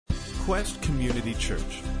Quest Community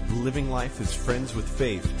Church, living life as friends with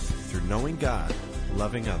faith through knowing God,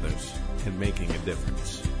 loving others, and making a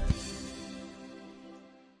difference.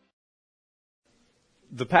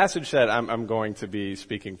 The passage that I'm going to be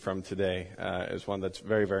speaking from today is one that's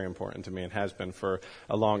very, very important to me and has been for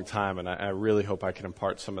a long time, and I really hope I can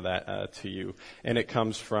impart some of that to you. And it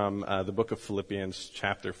comes from the book of Philippians,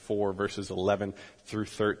 chapter 4, verses 11 through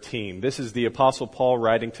 13. This is the Apostle Paul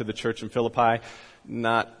writing to the church in Philippi,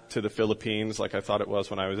 not to the Philippines like I thought it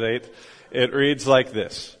was when I was 8. It reads like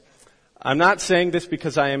this: I'm not saying this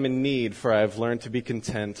because I am in need, for I have learned to be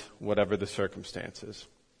content whatever the circumstances.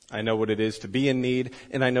 I know what it is to be in need,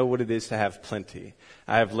 and I know what it is to have plenty.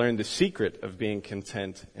 I have learned the secret of being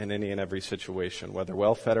content in any and every situation, whether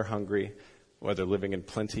well-fed or hungry, whether living in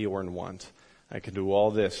plenty or in want. I can do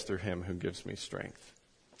all this through Him who gives me strength.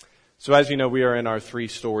 So as you know, we are in our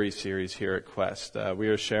 3-story series here at Quest. We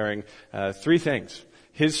are sharing 3 things: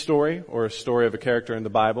 His story, or a story of a character in the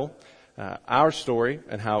Bible, our story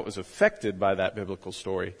and how it was affected by that biblical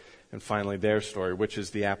story, and finally, their story, which is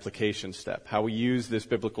the application step, how we use this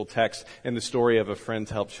biblical text and the story of a friend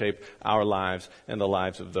to help shape our lives and the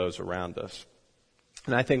lives of those around us.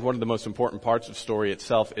 And I think one of the most important parts of story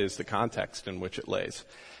itself is the context in which it lays.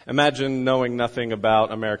 Imagine knowing nothing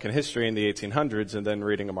about American history in the 1800s and then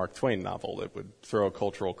reading a Mark Twain novel. It would throw a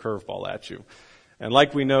cultural curveball at you. And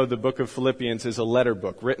like we know, the book of Philippians is a letter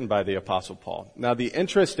book written by the Apostle Paul. Now, the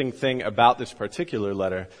interesting thing about this particular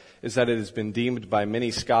letter is that it has been deemed by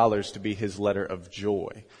many scholars to be his letter of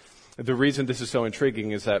joy. The reason this is so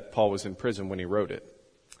intriguing is that Paul was in prison when he wrote it.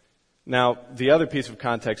 Now, the other piece of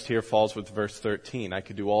context here falls with verse 13. I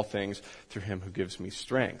can do all things through Him who gives me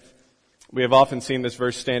strength. We have often seen this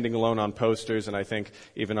verse standing alone on posters, and I think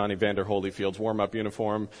even on Evander Holyfield's warm-up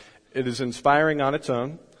uniform. It is inspiring on its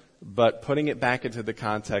own, but putting it back into the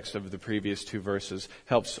context of the previous 2 verses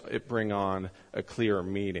helps it bring on a clearer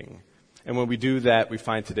meaning. And when we do that, we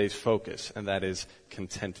find today's focus, and that is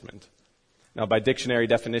contentment. Now, by dictionary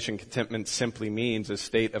definition, contentment simply means a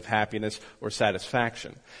state of happiness or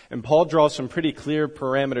satisfaction. And Paul draws some pretty clear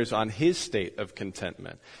parameters on his state of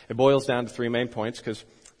contentment. It boils down to 3 main points, because,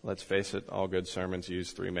 let's face it, all good sermons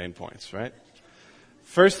use 3 main points, right?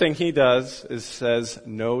 First thing he does is says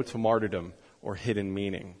no to martyrdom or hidden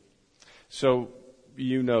meaning. So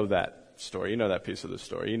you know that story. You know that piece of the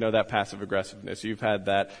story. You know that passive aggressiveness. You've had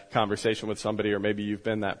that conversation with somebody, or maybe you've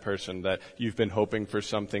been that person that you've been hoping for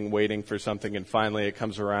something, waiting for something, and finally it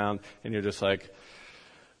comes around and you're just like,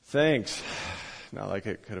 thanks. Not like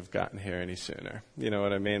it could have gotten here any sooner. You know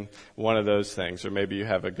what I mean? One of those things. Or maybe you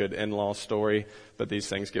have a good in-law story, but these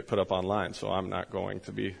things get put up online, so I'm not going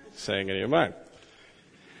to be saying any of mine.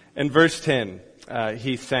 In verse 10,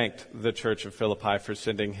 he thanked the church of Philippi for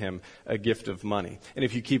sending him a gift of money. And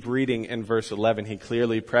if you keep reading in verse 11, he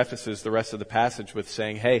clearly prefaces the rest of the passage with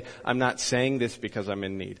saying, hey, I'm not saying this because I'm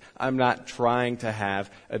in need. I'm not trying to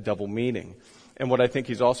have a double meaning. And what I think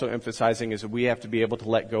he's also emphasizing is that we have to be able to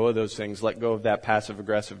let go of those things, let go of that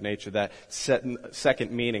passive-aggressive nature, that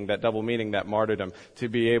second meaning, that double meaning, that martyrdom, to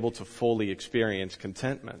be able to fully experience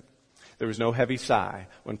contentment. There was no heavy sigh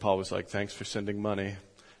when Paul was like, thanks for sending money.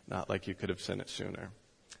 Not like you could have sent it sooner.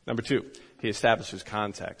 Number 2, he establishes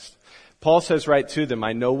context. Paul says right to them,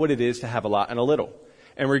 I know what it is to have a lot and a little.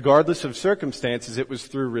 And regardless of circumstances, it was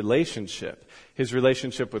through relationship, his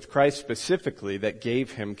relationship with Christ specifically, that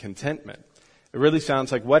gave him contentment. It really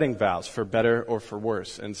sounds like wedding vows, for better or for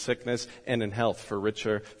worse, in sickness and in health, for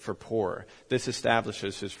richer, for poorer. This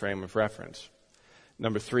establishes his frame of reference.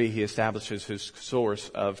 Number 3, he establishes his source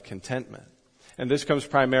of contentment. And this comes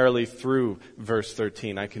primarily through verse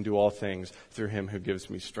 13. I can do all things through Him who gives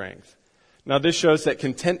me strength. Now this shows that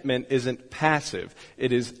contentment isn't passive.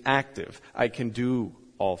 It is active. I can do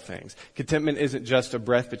all things. Contentment isn't just a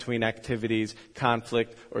breath between activities,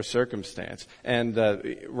 conflict, or circumstance. And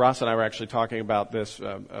Ross and I were actually talking about this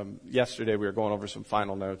yesterday. We were going over some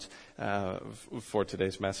final notes for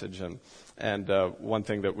today's message. And one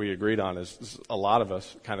thing that we agreed on is a lot of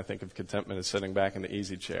us kind of think of contentment as sitting back in the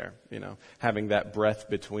easy chair, you know, having that breath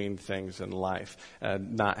between things in life,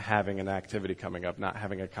 not having an activity coming up, not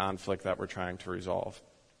having a conflict that we're trying to resolve.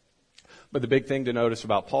 But the big thing to notice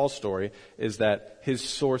about Paul's story is that his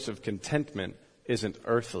source of contentment isn't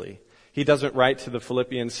earthly. He doesn't write to the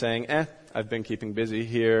Philippians saying, I've been keeping busy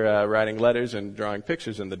here writing letters and drawing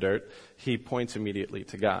pictures in the dirt. He points immediately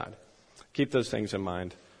to God. Keep those things in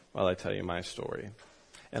mind while I tell you my story.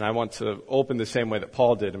 And I want to open the same way that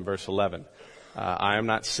Paul did in verse 11. I am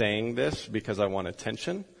not saying this because I want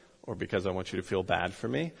attention or because I want you to feel bad for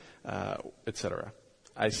me, etc.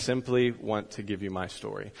 I simply want to give you my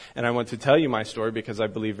story. And I want to tell you my story because I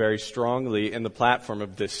believe very strongly in the platform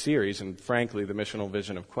of this series and, frankly, the missional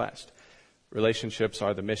vision of Quest. Relationships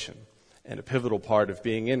are the mission. And a pivotal part of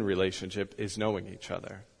being in relationship is knowing each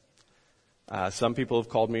other. Some people have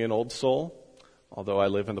called me an old soul. Although I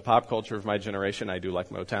live in the pop culture of my generation, I do like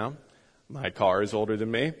Motown. My car is older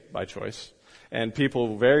than me, by choice. And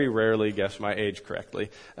people very rarely guess my age correctly.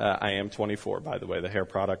 I am 24, by the way. The hair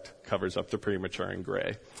product covers up the premature and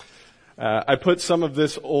gray. I put some of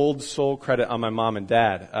this old soul credit on my mom and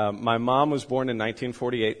dad. My mom was born in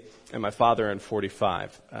 1948 and my father in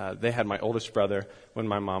 45. They had my oldest brother when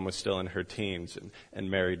my mom was still in her teens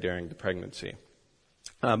and married during the pregnancy.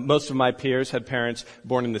 Most of my peers had parents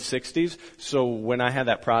born in the 60s, so when I had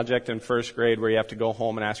that project in first grade where you have to go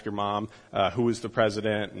home and ask your mom who was the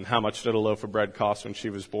president and how much did a loaf of bread cost when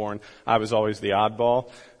she was born, I was always the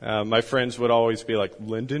oddball. My friends would always be like,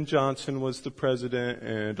 Lyndon Johnson was the president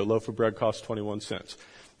and a loaf of bread cost 21 cents.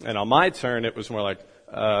 And on my turn, it was more like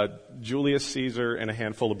Julius Caesar and a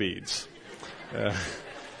handful of beads.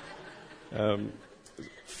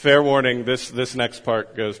 Fair warning, this next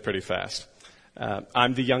part goes pretty fast.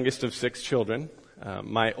 I'm the youngest of 6 children.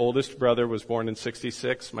 My oldest brother was born in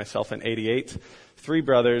 66, myself in 88. 3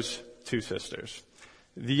 brothers, 2 sisters.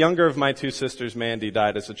 The younger of my 2 sisters, Mandy,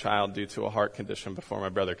 died as a child due to a heart condition before my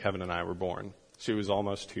brother Kevin and I were born. She was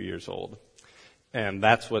almost 2 years old. And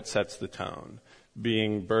that's what sets the tone,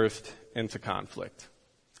 being birthed into conflict.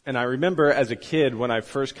 And I remember as a kid when I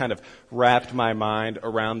first kind of wrapped my mind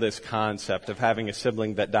around this concept of having a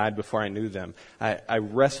sibling that died before I knew them, I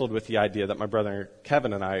wrestled with the idea that my brother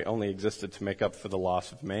Kevin and I only existed to make up for the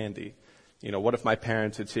loss of Mandy. You know, what if my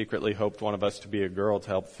parents had secretly hoped one of us to be a girl to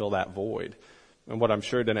help fill that void? And what I'm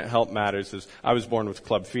sure didn't help matters is I was born with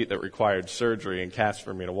club feet that required surgery and casts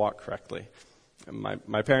for me to walk correctly. And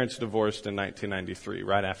my parents divorced in 1993,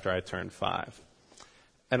 right after I turned 5.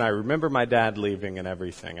 And I remember my dad leaving and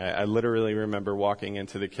everything. I literally remember walking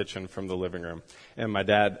into the kitchen from the living room. And my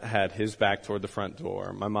dad had his back toward the front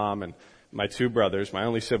door. My mom and my 2 brothers, my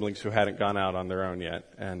only siblings who hadn't gone out on their own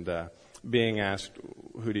yet, and being asked,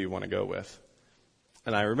 who do you want to go with?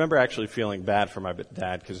 And I remember actually feeling bad for my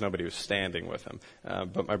dad because nobody was standing with him.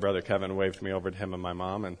 But my brother Kevin waved me over to him and my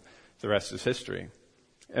mom, and the rest is history.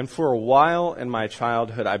 And for a while in my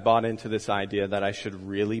childhood, I bought into this idea that I should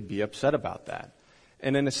really be upset about that.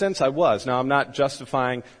 And in a sense, I was. Now, I'm not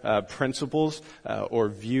justifying principles or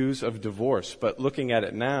views of divorce, but looking at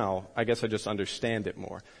it now, I guess I just understand it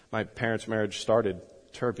more. My parents' marriage started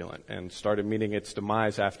turbulent and started meeting its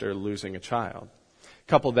demise after losing a child.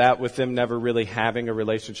 Couple that with them never really having a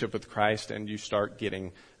relationship with Christ, and you start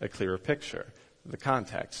getting a clearer picture, the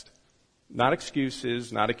context. Not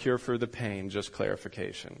excuses, not a cure for the pain, just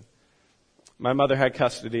clarification. My mother had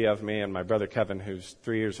custody of me, and my brother Kevin, who's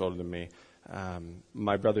 3 years older than me,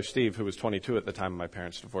 my brother Steve, who was 22 at the time of my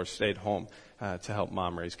parents' divorce, stayed home to help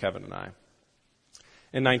Mom raise Kevin and I.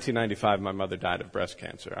 In 1995, my mother died of breast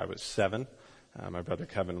cancer. I was 7. My brother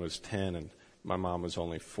Kevin was 10, and my mom was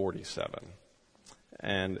only 47.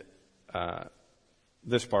 And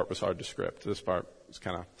this part was hard to script. This part was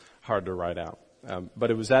kind of hard to write out.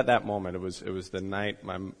 But it was at that moment. It was the night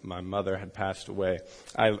my mother had passed away.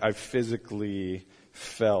 I physically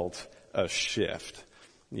felt a shift.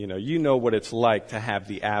 You know what it's like to have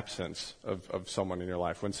the absence of someone in your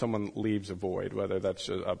life. When someone leaves a void, whether that's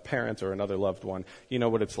a parent or another loved one, you know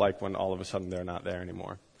what it's like when all of a sudden they're not there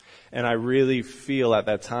anymore. And I really feel at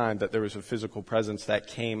that time that there was a physical presence that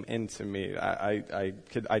came into me. I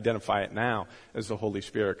could identify it now as the Holy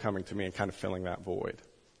Spirit coming to me and kind of filling that void.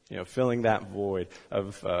 Filling that void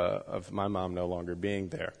of my mom no longer being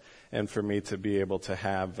there. And for me to be able to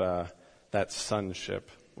have that sonship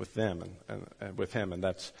with them and with him. And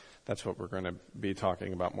that's what we're going to be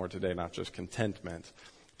talking about more today, not just contentment,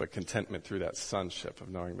 but contentment through that sonship of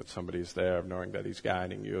knowing that somebody's there, of knowing that he's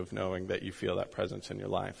guiding you, of knowing that you feel that presence in your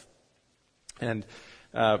life. And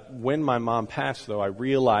when my mom passed, though, I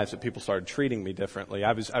realized that people started treating me differently.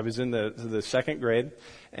 I was in the second grade,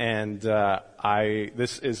 and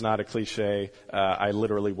this is not a cliche. I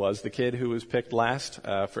literally was the kid who was picked last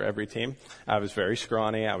for every team. I was very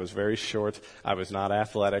scrawny. I was very short. I was not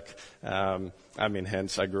athletic.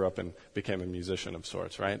 Hence I grew up and became a musician of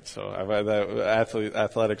sorts, right? So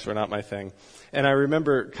athletics were not my thing. And I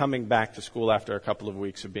remember coming back to school after a couple of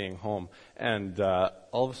weeks of being home, and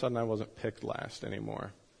all of a sudden I wasn't picked last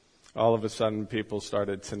anymore. All of a sudden people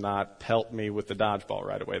started to not pelt me with the dodgeball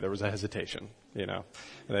right away. There was a hesitation, and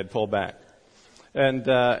they'd pull back. And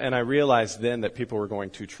I realized then that people were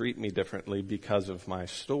going to treat me differently because of my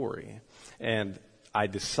story. And I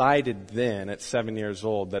decided then at 7 years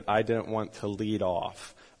old that I didn't want to lead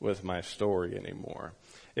off with my story anymore.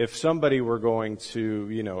 If somebody were going to,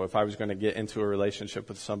 if I was going to get into a relationship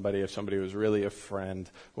with somebody, if somebody was really a friend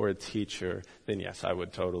or a teacher, then yes, I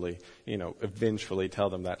would totally, eventually tell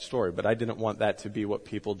them that story. But I didn't want that to be what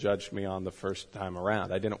people judged me on the first time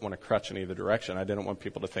around. I didn't want to crutch in either direction. I didn't want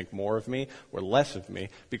people to think more of me or less of me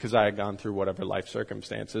because I had gone through whatever life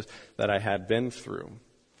circumstances that I had been through.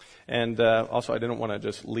 And also I didn't want to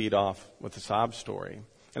just lead off with a sob story.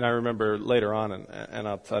 And I remember later on, and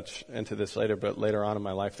I'll touch into this later, but later on in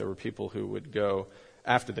my life, there were people who would go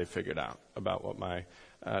after they figured out about what my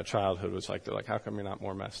childhood was like. They're like, how come you're not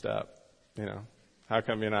more messed up? How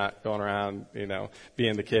come you're not going around,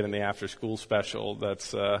 being the kid in the after-school special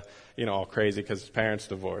that's, all crazy because his parents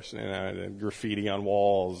divorced, and graffiti on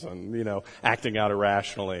walls and, acting out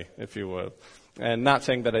irrationally, if you would. And not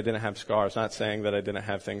saying that I didn't have scars, not saying that I didn't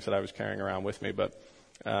have things that I was carrying around with me, but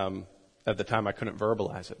at the time, I couldn't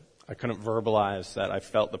verbalize it. I couldn't verbalize that I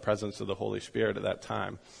felt the presence of the Holy Spirit at that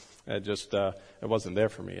time. It wasn't there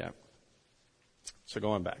for me yet. So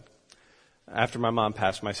going back. After my mom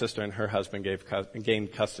passed, my sister and her husband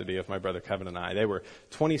gained custody of my brother Kevin and I. They were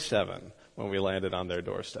 27 when we landed on their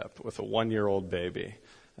doorstep with a 1-year-old baby.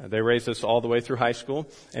 They raised us all the way through high school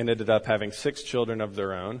and ended up having 6 children of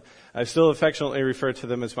their own. I still affectionately refer to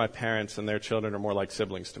them as my parents, and their children are more like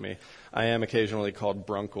siblings to me. I am occasionally called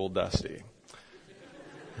Brunkle Dusty.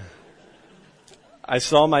 I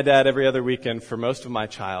saw my dad every other weekend for most of my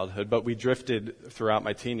childhood, but we drifted throughout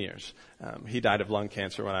my teen years. He died of lung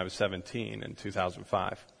cancer when I was 17 in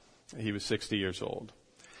 2005. He was 60 years old.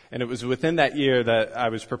 And it was within that year that I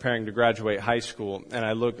was preparing to graduate high school, and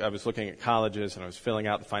I was looking at colleges, and I was filling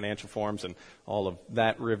out the financial forms and all of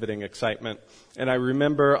that riveting excitement. And I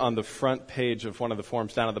remember on the front page of one of the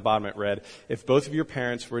forms down at the bottom it read, if both of your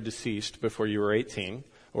parents were deceased before you were 18,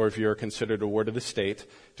 or if you are considered a ward of the state,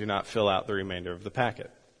 do not fill out the remainder of the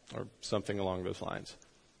packet, or something along those lines.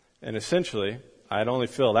 And essentially, I had only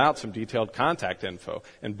filled out some detailed contact info,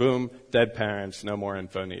 and boom, dead parents, no more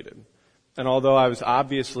info needed. And although I was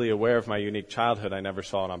obviously aware of my unique childhood, I never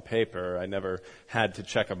saw it on paper. I never had to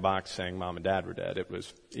check a box saying mom and dad were dead. It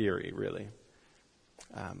was eerie, really.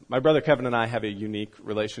 My brother Kevin and I have a unique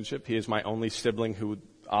relationship. He is my only sibling who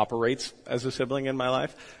operates as a sibling in my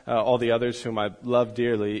life. All the others whom I love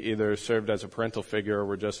dearly either served as a parental figure or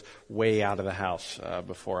were just way out of the house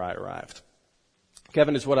before I arrived.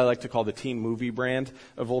 Kevin is what I like to call the teen movie brand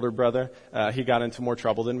of older brother. He got into more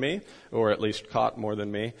trouble than me, or at least caught more than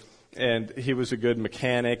me. And he was a good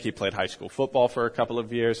mechanic. He played high school football for a couple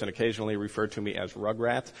of years and occasionally referred to me as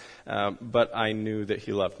Rugrat. But I knew that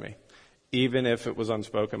he loved me. Even if it was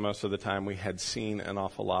unspoken most of the time, we had seen an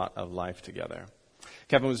awful lot of life together.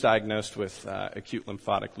 Kevin was diagnosed with acute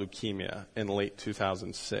lymphatic leukemia in late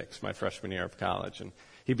 2006, my freshman year of college. And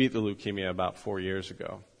he beat the leukemia about 4 years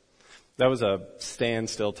ago. That was a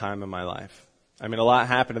standstill time in my life. I mean, a lot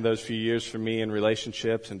happened in those few years for me in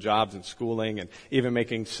relationships and jobs and schooling and even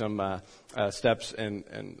making some steps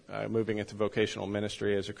and moving into vocational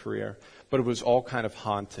ministry as a career. But it was all kind of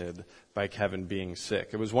haunted by Kevin being sick.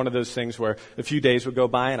 It was one of those things where a few days would go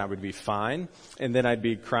by and I would be fine, and then I'd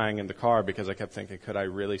be crying in the car because I kept thinking, could I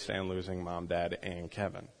really stand losing mom, dad, and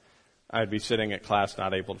Kevin? I'd be sitting at class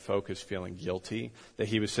not able to focus, feeling guilty that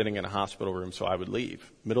he was sitting in a hospital room, so I would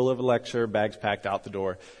leave. Middle of a lecture, bags packed out the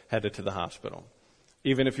door, headed to the hospital.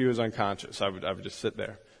 Even if he was unconscious, I would just sit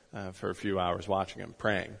there for a few hours watching him,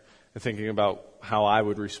 praying, and thinking about how I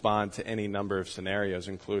would respond to any number of scenarios,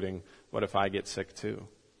 including what if I get sick too?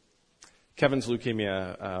 Kevin's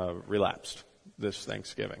leukemia relapsed this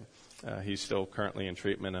Thanksgiving. He's still currently in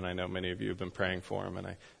treatment, and I know many of you have been praying for him, and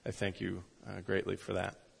I thank you greatly for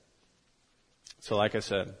that. So like I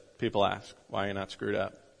said, people ask, why are you not screwed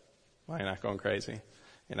up? Why are you not going crazy?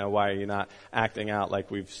 Why are you not acting out like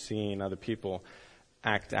we've seen other people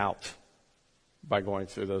act out by going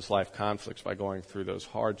through those life conflicts, by going through those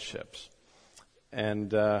hardships?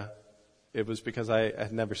 And it was because I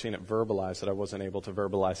had never seen it verbalized that I wasn't able to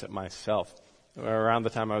verbalize it myself. Around the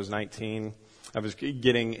time I was 19, I was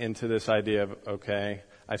getting into this idea of, okay,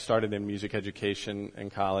 I started in music education in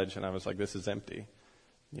college, and I was like, this is empty.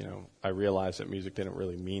 I realized that music didn't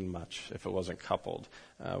really mean much if it wasn't coupled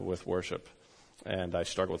with worship. And I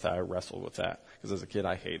struggled with that. I wrestled with that. Because as a kid,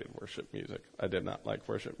 I hated worship music. I did not like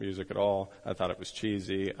worship music at all. I thought it was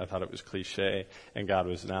cheesy. I thought it was cliche. And God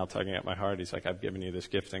was now tugging at my heart. He's like, I've given you this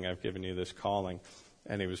gifting. I've given you this calling.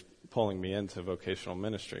 And he was pulling me into vocational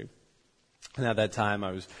ministry. And at that time,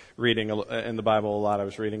 I was reading in the Bible a lot. I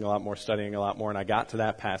was reading a lot more, studying a lot more, and I got to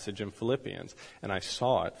that passage in Philippians, and I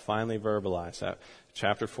saw it finally verbalized at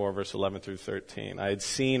chapter 4, verse 11 through 13. I had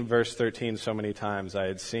seen verse 13 so many times. I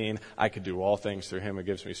had seen, I could do all things through him who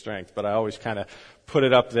gives me strength, but I always kind of put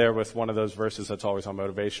it up there with one of those verses that's always on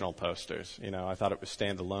motivational posters. You know, I thought it was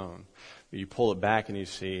stand alone. But you pull it back and you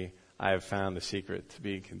see, I have found the secret to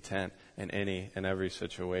being content in any and every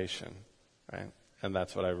situation, right? And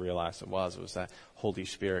that's what I realized it was that Holy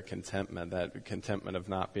Spirit contentment, that contentment of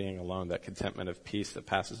not being alone, that contentment of peace that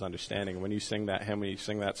passes understanding. When you sing that hymn, when you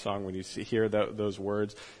sing that song, when you hear those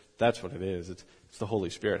words, that's what it is. It's the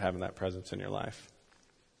Holy Spirit having that presence in your life.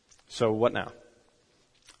 So what now?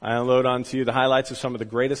 I unload onto you the highlights of some of the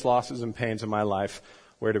greatest losses and pains in my life.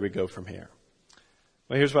 Where do we go from here?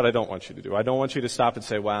 Well, here's what I don't want you to do. I don't want you to stop and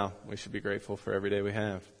say, wow, we should be grateful for every day we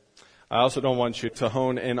have. I also don't want you to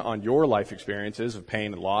hone in on your life experiences of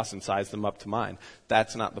pain and loss and size them up to mine.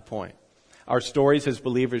 That's not the point. Our stories as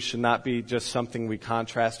believers should not be just something we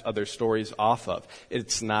contrast other stories off of.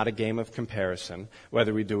 It's not a game of comparison,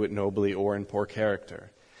 whether we do it nobly or in poor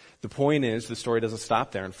character. The point is, the story doesn't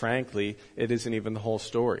stop there, and frankly, it isn't even the whole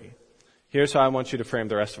story. Here's how I want you to frame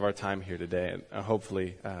the rest of our time here today, and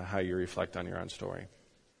hopefully how you reflect on your own story.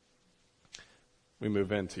 We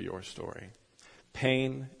move into your story.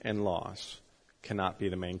 Pain and loss cannot be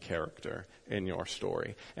the main character in your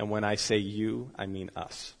story. And when I say you, I mean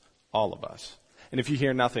us, all of us. And if you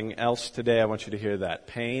hear nothing else today, I want you to hear that.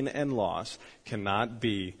 Pain and loss cannot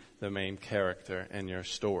be the main character in your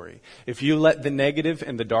story. If you let the negative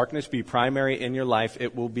and the darkness be primary in your life,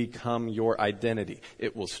 it will become your identity.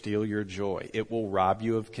 It will steal your joy. It will rob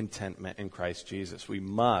you of contentment in Christ Jesus. We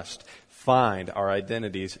must find our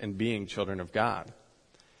identities in being children of God.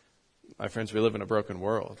 My friends, we live in a broken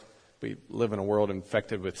world. We live in a world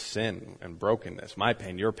infected with sin and brokenness. My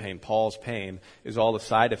pain, your pain, Paul's pain is all the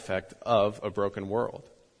side effect of a broken world.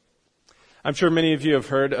 I'm sure many of you have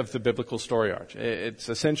heard of the biblical story arc. It's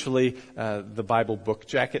essentially the Bible book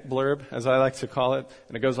jacket blurb, as I like to call it,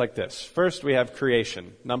 and it goes like this. First, we have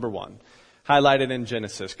creation, number 1, highlighted in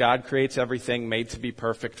Genesis. God creates everything made to be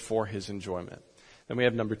perfect for his enjoyment. Then we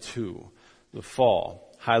have number 2, the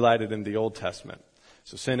fall, highlighted in the Old Testament.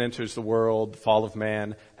 So sin enters the world, the fall of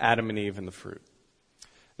man, Adam and Eve, and the fruit.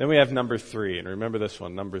 Then we have number 3, and remember this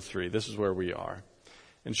one, number 3. This is where we are.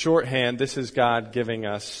 In shorthand, this is God giving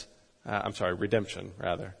us, redemption,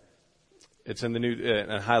 rather. It's in the new,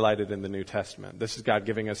 highlighted in the New Testament. This is God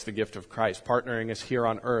giving us the gift of Christ, partnering us here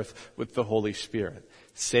on earth with the Holy Spirit,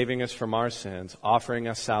 saving us from our sins, offering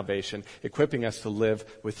us salvation, equipping us to live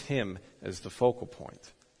with Him as the focal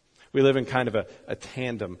point. We live in kind of a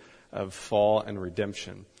tandem of fall and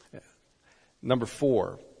redemption. Number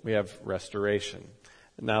 4, we have restoration.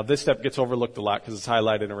 Now, this step gets overlooked a lot because it's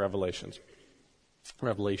highlighted in Revelations.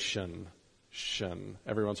 Revelation.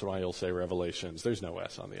 Every once in a while you'll say Revelations. There's no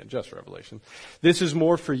S on the end, just Revelation. This is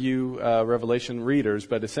more for you Revelation readers,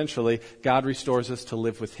 but essentially God restores us to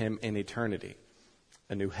live with Him in eternity.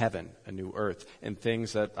 A new heaven, a new earth, and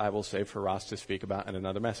things that I will save for Ross to speak about in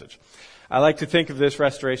another message. I like to think of this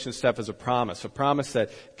restoration step as a promise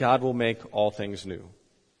that God will make all things new.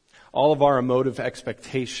 All of our emotive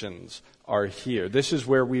expectations are here. This is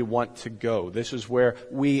where we want to go. This is where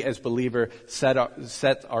we as believers set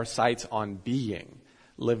our sights on being,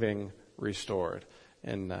 living, restored,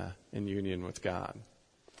 in union with God.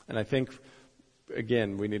 And I think,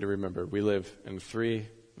 again, we need to remember, we live in 3,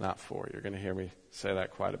 not 4. You're going to hear me say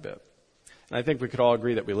that quite a bit. And I think we could all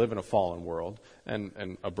agree that we live in a fallen world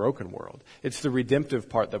and a broken world. It's the redemptive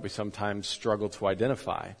part that we sometimes struggle to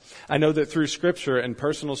identify. I know that through Scripture and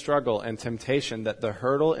personal struggle and temptation that the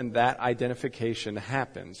hurdle in that identification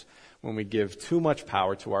happens when we give too much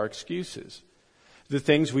power to our excuses. The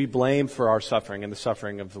things we blame for our suffering and the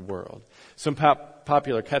suffering of the world. Some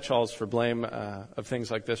popular catch-alls for blame of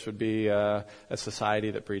things like this would be a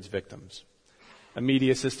society that breeds victims. A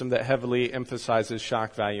media system that heavily emphasizes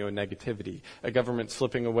shock value and negativity. A government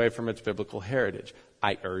slipping away from its biblical heritage.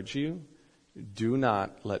 I urge you, do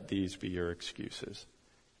not let these be your excuses.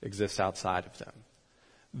 Exist outside of them.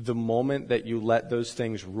 The moment that you let those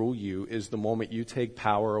things rule you is the moment you take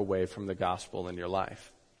power away from the gospel in your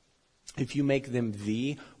life. If you make them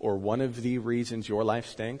the or one of the reasons your life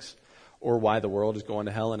stinks, or why the world is going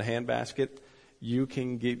to hell in a handbasket, you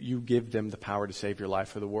give them the power to save your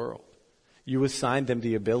life or the world. You assign them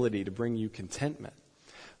the ability to bring you contentment.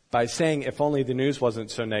 By saying, if only the news wasn't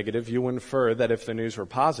so negative, you infer that if the news were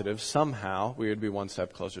positive, somehow we would be one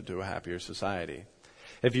step closer to a happier society.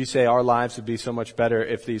 If you say our lives would be so much better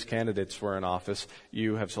if these candidates were in office,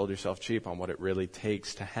 you have sold yourself cheap on what it really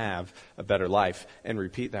takes to have a better life, and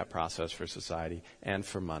repeat that process for society and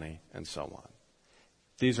for money and so on.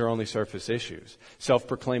 These are only surface issues.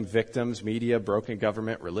 Self-proclaimed victims, media, broken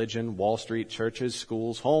government, religion, Wall Street, churches,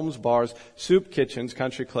 schools, homes, bars, soup kitchens,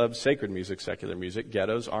 country clubs, sacred music, secular music,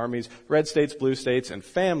 ghettos, armies, red states, blue states, and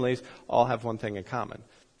families all have one thing in common,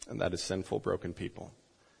 and that is sinful, broken people.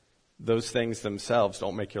 Those things themselves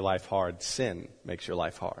don't make your life hard. Sin makes your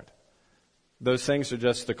life hard. Those things are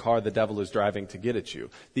just the car the devil is driving to get at you.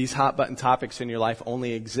 These hot button topics in your life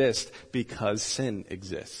only exist because sin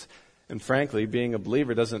exists. And frankly, being a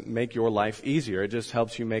believer doesn't make your life easier. It just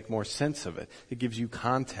helps you make more sense of it. It gives you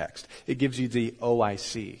context. It gives you the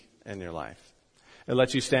OIC in your life. It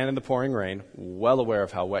lets you stand in the pouring rain, well aware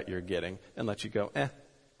of how wet you're getting, and lets you go,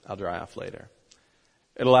 I'll dry off later.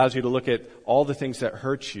 It allows you to look at all the things that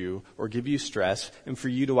hurt you or give you stress, and for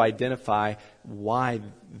you to identify why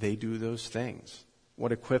they do those things,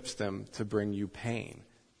 what equips them to bring you pain,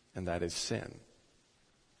 and that is sin.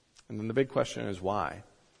 And then the big question is why?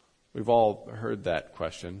 We've all heard that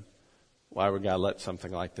question. Why would God let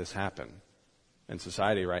something like this happen? In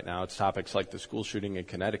society right now, it's topics like the school shooting in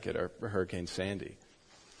Connecticut or Hurricane Sandy.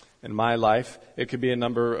 In my life, it could be a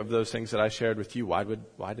number of those things that I shared with you. Why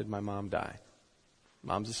did my mom die?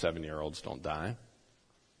 Moms of 7-year-olds don't die.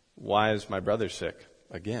 Why is my brother sick?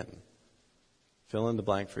 Again. Fill in the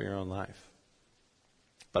blank for your own life.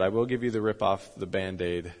 But I will give you the rip off the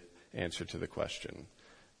Band-Aid answer to the question.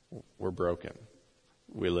 We're broken.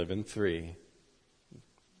 We live in 3,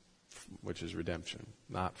 which is redemption,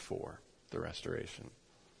 not 4, the restoration.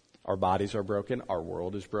 Our bodies are broken. Our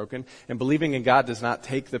world is broken. And believing in God does not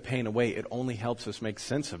take the pain away. It only helps us make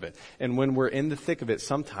sense of it. And when we're in the thick of it,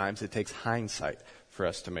 sometimes it takes hindsight for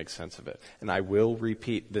us to make sense of it. And I will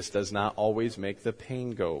repeat, this does not always make the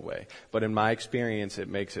pain go away. But in my experience, it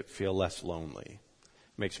makes it feel less lonely.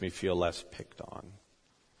 It makes me feel less picked on.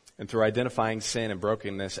 And through identifying sin and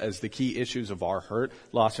brokenness as the key issues of our hurt,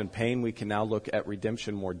 loss, and pain, we can now look at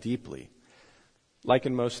redemption more deeply. Like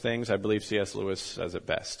in most things, I believe C.S. Lewis says it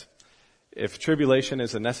best. If tribulation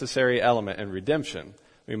is a necessary element in redemption,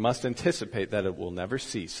 we must anticipate that it will never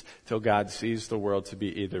cease till God sees the world to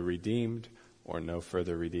be either redeemed or no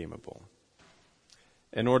further redeemable.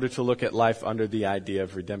 In order to look at life under the idea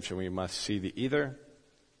of redemption, we must see the either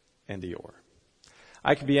and the or.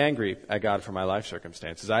 I could be angry at God for my life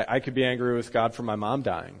circumstances. I could be angry with God for my mom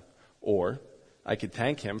dying. Or I could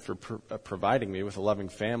thank Him for providing me with a loving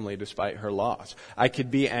family despite her loss. I could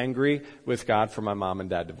be angry with God for my mom and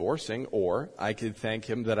dad divorcing. Or I could thank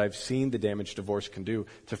Him that I've seen the damage divorce can do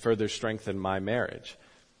to further strengthen my marriage.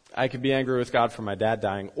 I could be angry with God for my dad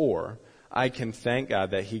dying. Or I can thank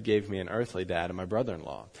God that He gave me an earthly dad and my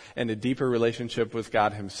brother-in-law, and a deeper relationship with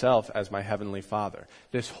God Himself as my heavenly Father.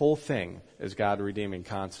 This whole thing is God redeeming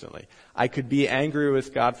constantly. I could be angry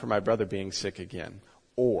with God for my brother being sick again,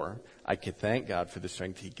 or I could thank God for the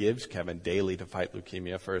strength He gives Kevin daily to fight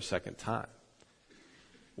leukemia for a second time.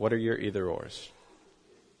 What are your either-ors?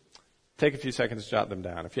 Take a few seconds to jot them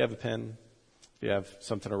down. If you have a pen, if you have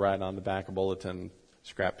something to write on the back, a bulletin,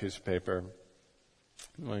 scrap piece of paper,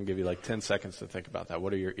 I'm going to give you like 10 seconds to think about that.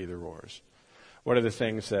 What are your either-ors? What are the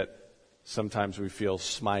things that sometimes we feel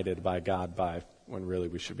smited by God by when really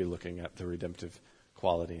we should be looking at the redemptive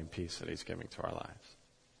quality and peace that He's giving to our lives?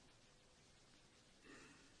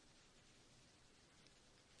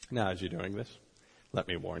 Now, as you're doing this, let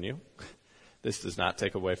me warn you, this does not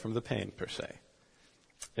take away from the pain per se.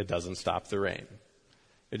 It doesn't stop the rain.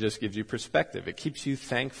 It just gives you perspective. It keeps you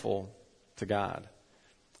thankful to God.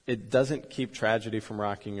 It doesn't keep tragedy from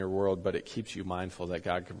rocking your world, but it keeps you mindful that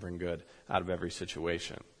God can bring good out of every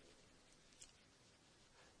situation.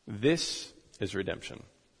 This is redemption.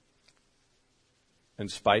 In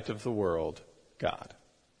spite of the world, God.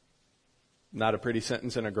 Not a pretty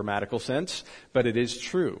sentence in a grammatical sense, but it is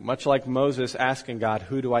true. Much like Moses asking God,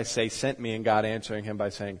 "Who do I say sent me?" and God answering him by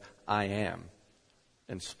saying, "I am."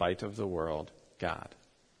 In spite of the world, God.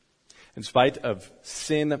 In spite of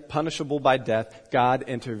sin punishable by death, God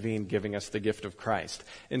intervened, giving us the gift of Christ.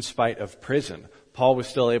 In spite of prison, Paul was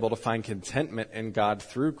still able to find contentment in God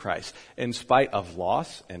through Christ. In spite of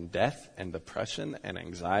loss and death and depression and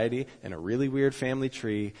anxiety and a really weird family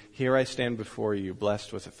tree, here I stand before you,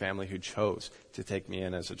 blessed with a family who chose to take me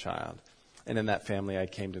in as a child. And in that family, I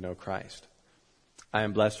came to know Christ. I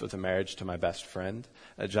am blessed with a marriage to my best friend,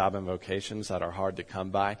 a job and vocations that are hard to come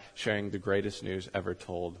by, sharing the greatest news ever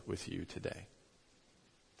told with you today.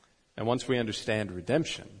 And once we understand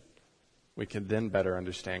redemption, we can then better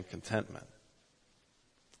understand contentment.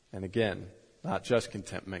 And again, Not just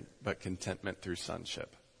contentment, but contentment through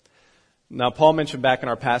sonship. Now, Paul mentioned back in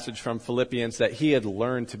our passage from Philippians that he had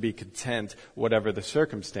learned to be content whatever the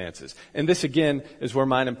circumstances. And this, again, is where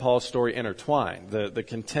mine and Paul's story intertwine. The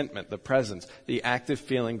contentment, the presence, the active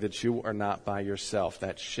feeling that you are not by yourself.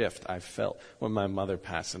 That shift I felt when my mother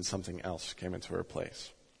passed and something else came into her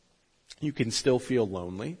place. You can still feel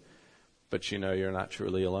lonely, but you know you're not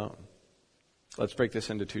truly alone. Let's break this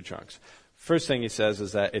into two chunks. First thing he says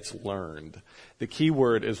is that it's learned. The key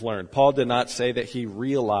word is learned. Paul did not say that he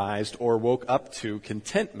realized or woke up to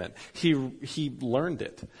contentment. He learned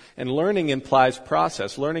it. And learning implies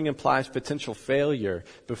process. Learning implies potential failure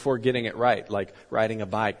before getting it right, like riding a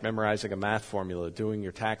bike, memorizing a math formula, doing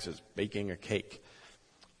your taxes, baking a cake.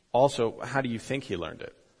 Also, how do you think he learned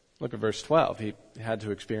it? Look at verse 12. He had to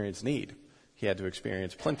experience need. He had to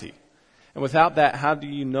experience plenty. And without that, how do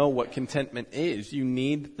you know what contentment is? You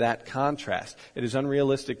need that contrast. It is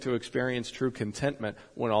unrealistic to experience true contentment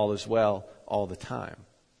when all is well all the time.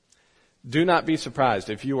 Do not be surprised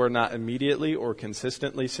if you are not immediately or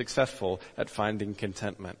consistently successful at finding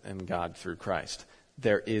contentment in God through Christ.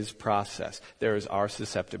 There is process. There is our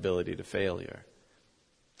susceptibility to failure.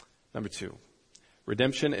 Number 2,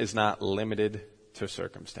 redemption is not limited to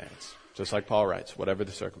circumstance. Just like Paul writes, whatever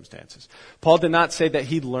the circumstances. Paul did not say that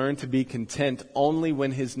he learned to be content only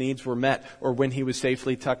when his needs were met or when he was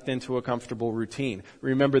safely tucked into a comfortable routine.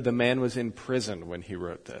 Remember, the man was in prison when he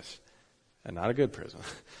wrote this. And not a good prison.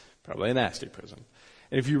 Probably a nasty prison.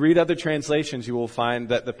 And if you read other translations, you will find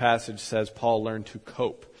that the passage says Paul learned to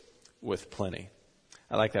cope with plenty.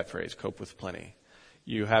 I like that phrase, cope with plenty.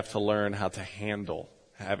 You have to learn how to handle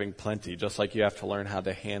having plenty, just like you have to learn how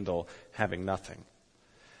to handle having nothing.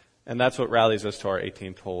 And that's what rallies us to our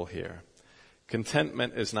 18th hole here.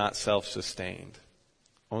 Contentment is not self-sustained.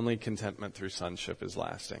 Only contentment through sonship is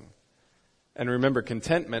lasting. And remember,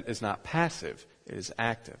 contentment is not passive. It is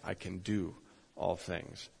active. I can do all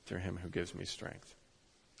things through him who gives me strength.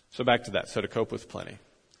 So back to that. So to cope with plenty.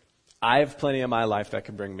 I have plenty in my life that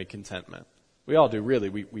can bring me contentment. We all do, really.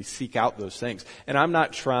 We seek out those things. And I'm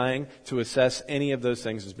not trying to assess any of those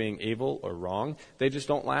things as being evil or wrong. They just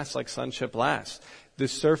don't last like sonship lasts. The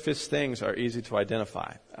surface things are easy to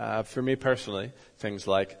identify. For me personally, things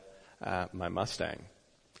like my Mustang.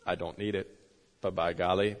 I don't need it, but by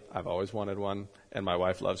golly, I've always wanted one, and my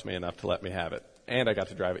wife loves me enough to let me have it. And I got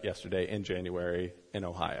to drive it yesterday in January in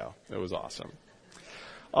Ohio. It was awesome.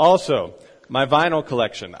 Also, my vinyl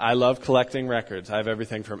collection. I love collecting records. I have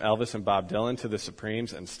everything from Elvis and Bob Dylan to the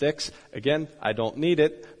Supremes and Styx. Again, I don't need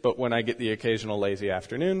it, but when I get the occasional lazy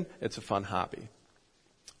afternoon, it's a fun hobby.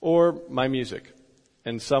 Or my music.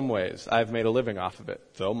 In some ways, I've made a living off of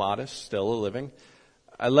it. Though modest, still a living.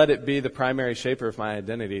 I let it be the primary shaper of my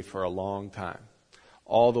identity for a long time,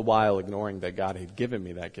 all the while ignoring that God had given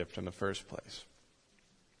me that gift in the first place.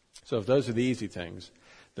 So if those are the easy things,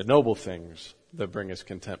 the noble things that bring us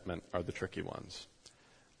contentment are the tricky ones.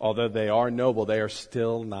 Although they are noble, they are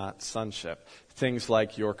still not sonship. Things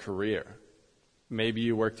like your career. Maybe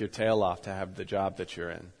you worked your tail off to have the job that you're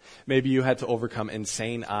in. Maybe you had to overcome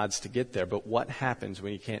insane odds to get there. But what happens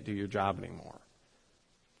when you can't do your job anymore?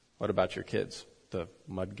 What about your kids? The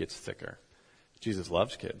mud gets thicker. Jesus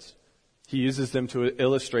loves kids. He uses them to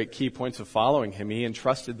illustrate key points of following him. He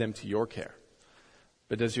entrusted them to your care.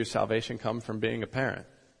 But does your salvation come from being a parent?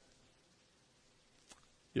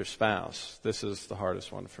 Your spouse. This is the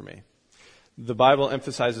hardest one for me. The Bible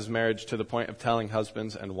emphasizes marriage to the point of telling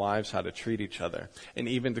husbands and wives how to treat each other, and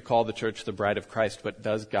even to call the church the bride of Christ. But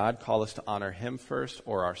does God call us to honor him first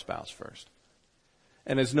or our spouse first?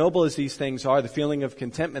 And as noble as these things are, the feeling of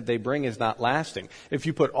contentment they bring is not lasting. If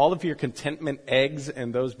you put all of your contentment eggs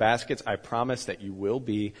in those baskets, I promise that you will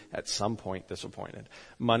be at some point disappointed.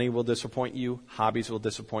 Money will disappoint you. Hobbies will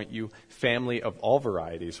disappoint you. Family of all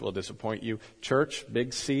varieties will disappoint you. Church,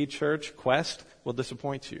 big C church, Quest will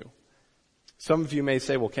disappoint you. Some of you may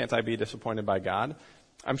say, well, can't I be disappointed by God?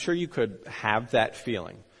 I'm sure you could have that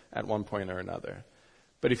feeling at one point or another.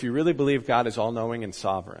 But if you really believe God is all-knowing and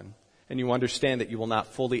sovereign, and you understand that you will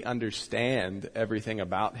not fully understand everything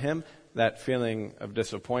about him, that feeling of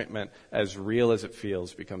disappointment, as real as it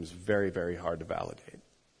feels, becomes very, very hard to validate.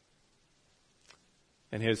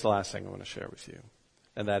 And here's the last thing I want to share with you,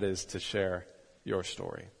 and that is to share your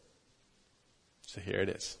story. So here it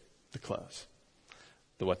is, the close.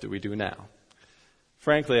 The what do we do now?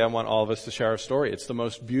 Frankly, I want all of us to share our story. It's the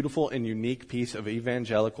most beautiful and unique piece of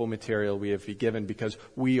evangelical material we have been given because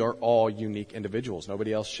we are all unique individuals.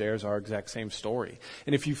 Nobody else shares our exact same story.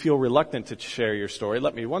 And if you feel reluctant to share your story,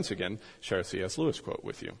 let me once again share a C.S. Lewis quote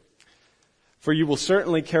with you. For you will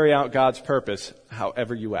certainly carry out God's purpose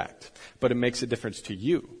however you act, but it makes a difference to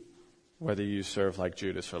you whether you serve like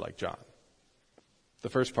Judas or like John. The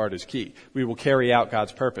first part is key. We will carry out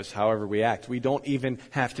God's purpose however we act. We don't even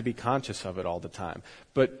have to be conscious of it all the time.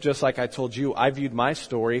 But just like I told you, I viewed my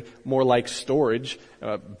story more like storage,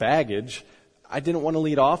 baggage. I didn't want to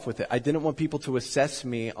lead off with it. I didn't want people to assess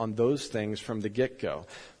me on those things from the get-go.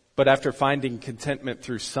 But after finding contentment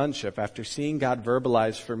through sonship, after seeing God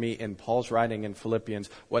verbalize for me in Paul's writing in Philippians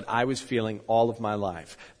what I was feeling all of my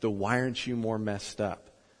life, the why aren't you more messed up?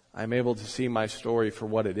 I'm able to see my story for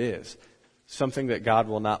what it is. Something that God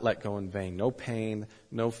will not let go in vain. No pain,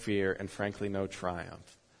 no fear, and frankly, no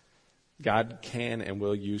triumph. God can and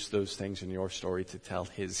will use those things in your story to tell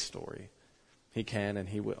His story. He can and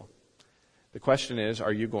He will. The question is,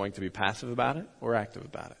 are you going to be passive about it or active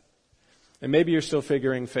about it? And maybe you're still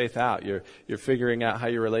figuring faith out. You're figuring out how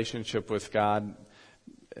your relationship with God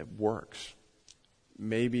works.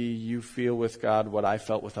 Maybe you feel with God what I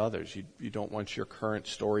felt with others. You don't want your current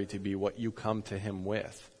story to be what you come to Him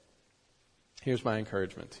with. Here's my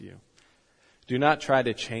encouragement to you. Do not try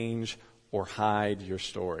to change or hide your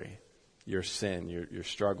story, your sin, your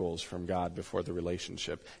struggles from God before the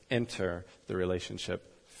relationship. Enter the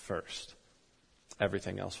relationship first.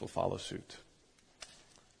 Everything else will follow suit.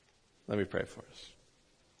 Let me pray for us.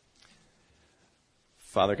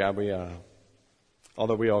 Father God,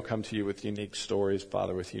 although we all come to you with unique stories,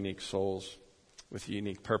 Father, with unique souls, with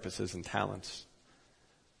unique purposes and talents,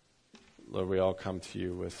 Lord, we all come to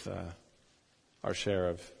you with our share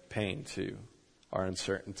of pain too, our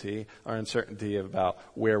uncertainty about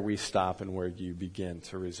where we stop and where you begin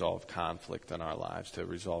to resolve conflict in our lives, to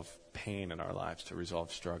resolve pain in our lives, to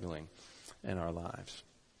resolve struggling in our lives.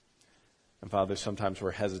 And Father, sometimes we're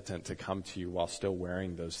hesitant to come to you while still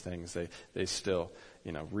wearing those things. They still,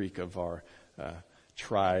 reek of our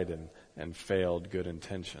tried and failed good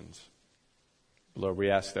intentions. Lord, we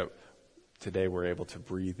ask that today we're able to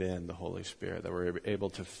breathe in the Holy Spirit, that we're able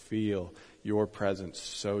to feel your presence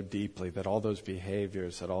so deeply that all those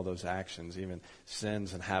behaviors, that all those actions, even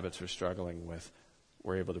sins and habits we're struggling with,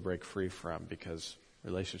 we're able to break free from because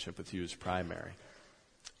relationship with you is primary.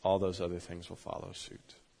 All those other things will follow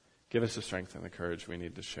suit. Give us the strength and the courage we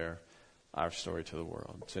need to share our story to the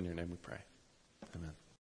world. It's in your name we pray. Amen.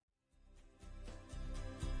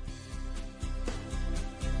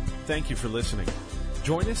 Thank you for listening.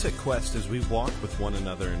 Join us at Quest as we walk with one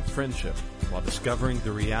another in friendship while discovering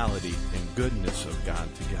the reality and goodness of God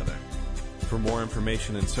together. For more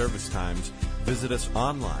information and service times, visit us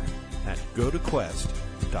online at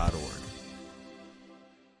gotoquest.org.